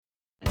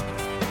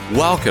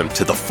Welcome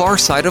to the Far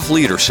Side of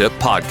Leadership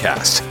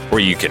podcast,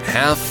 where you can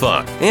have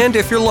fun and,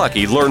 if you're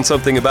lucky, learn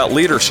something about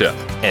leadership.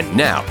 And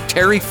now,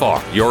 Terry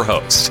Farr, your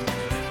host.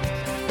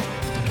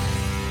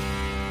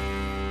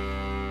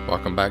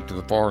 Welcome back to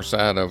the Far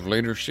Side of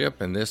Leadership.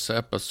 In this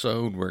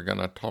episode, we're going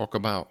to talk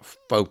about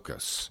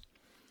focus.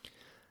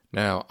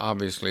 Now,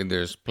 obviously,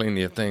 there's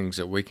plenty of things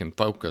that we can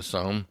focus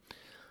on.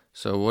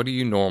 So what do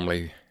you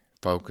normally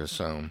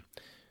focus on?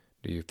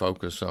 Do you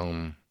focus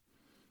on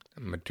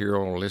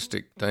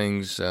materialistic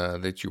things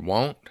that you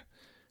want?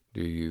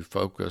 Do you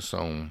focus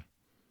on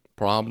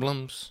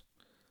problems?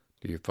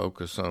 Do you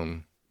focus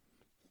on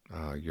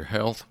your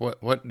health?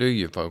 What do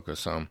you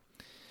focus on?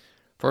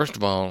 First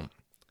of all,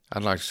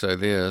 I'd like to say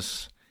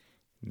this,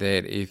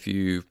 that if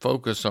you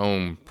focus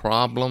on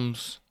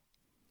problems,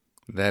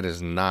 that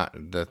is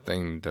not the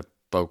thing to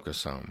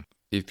focus on.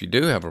 If you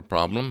do have a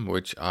problem,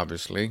 which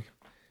obviously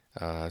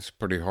it's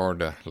pretty hard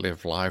to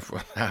live life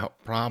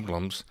without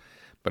problems,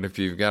 but if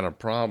you've got a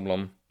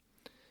problem,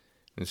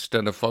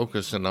 instead of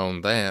focusing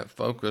on that,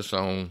 focus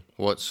on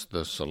what's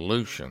the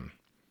solution.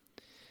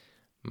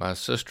 My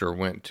sister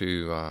went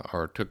to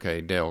took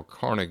a Dale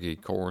Carnegie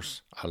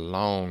course a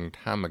long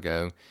time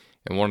ago,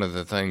 and one of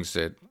the things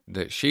that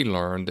she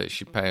learned that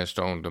she passed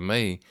on to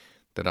me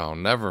that I'll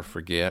never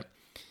forget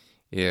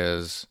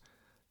is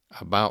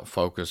about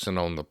focusing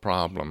on the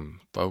problem,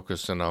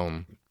 focusing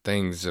on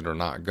things that are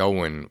not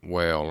going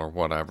well or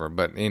whatever.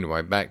 But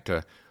anyway, back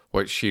to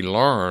what she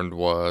learned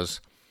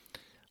was,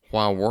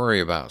 why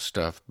worry about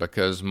stuff?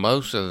 Because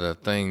most of the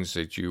things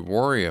that you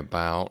worry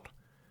about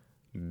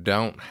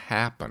don't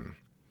happen.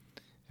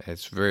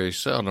 It's very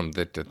seldom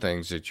that the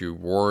things that you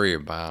worry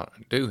about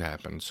do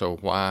happen. So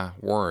why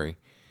worry?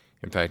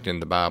 In fact, in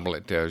the Bible,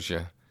 it tells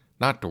you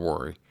not to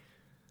worry.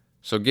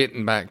 So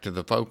getting back to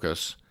the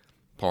focus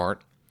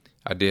part,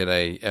 I did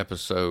a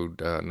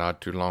episode not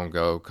too long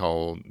ago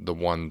called The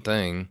One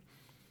Thing.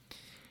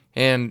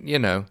 And, you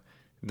know,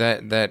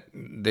 that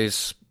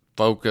this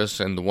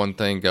focus and the one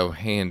thing go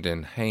hand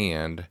in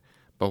hand.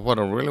 But what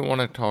I really want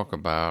to talk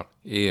about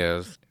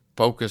is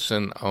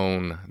focusing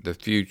on the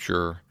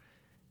future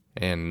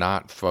and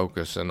not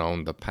focusing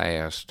on the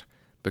past.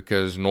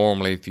 Because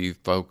normally if you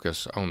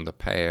focus on the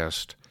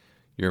past,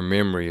 your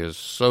memory is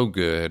so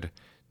good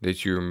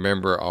that you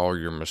remember all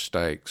your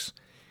mistakes.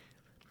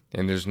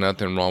 And there's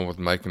nothing wrong with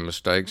making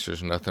mistakes.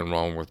 There's nothing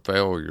wrong with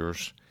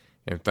failures.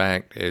 In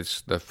fact, it's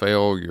the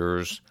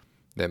failures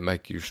that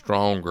make you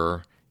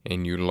stronger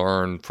and you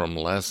learn from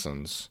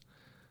lessons.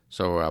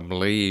 So I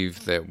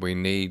believe that we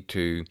need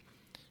to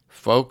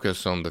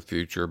focus on the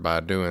future by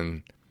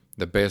doing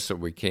the best that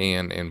we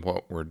can in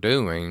what we're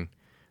doing.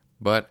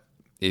 But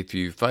if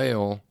you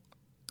fail,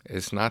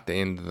 it's not the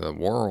end of the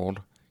world.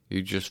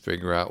 You just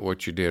figure out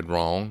what you did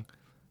wrong,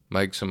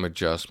 make some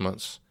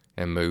adjustments,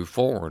 and move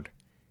forward.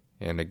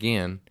 And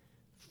again,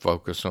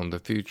 focus on the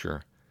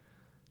future.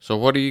 So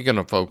what are you going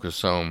to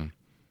focus on?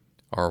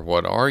 Or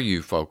what are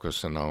you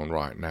focusing on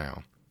right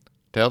now?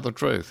 Tell the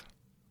truth.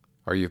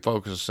 Are you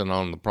focusing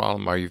on the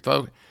problem? Are you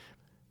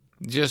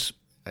focusing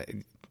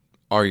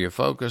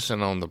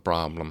on the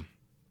problem?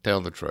 Tell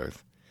the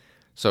truth.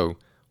 So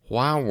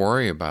why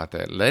worry about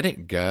that? Let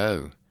it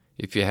go.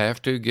 If you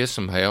have to, get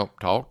some help.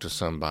 Talk to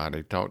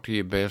somebody. Talk to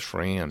your best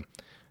friend.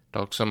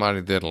 Talk to somebody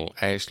that'll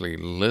actually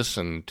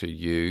listen to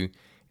you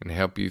and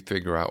help you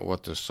figure out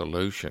what the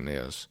solution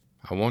is.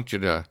 I want you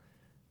to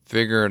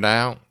figure it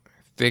out,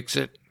 fix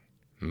it,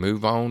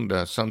 move on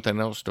to something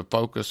else to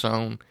focus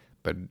on.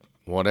 But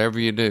whatever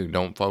you do,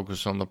 don't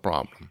focus on the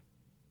problem.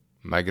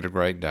 Make it a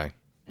great day.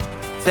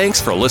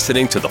 Thanks for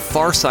listening to the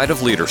Far Side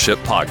of Leadership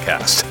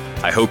podcast.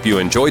 I hope you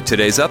enjoyed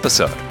today's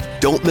episode.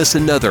 Don't miss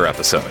another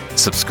episode.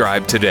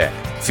 Subscribe today.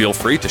 Feel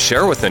free to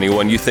share with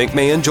anyone you think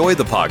may enjoy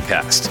the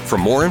podcast. For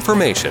more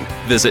information,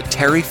 visit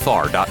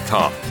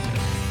terryfarr.com.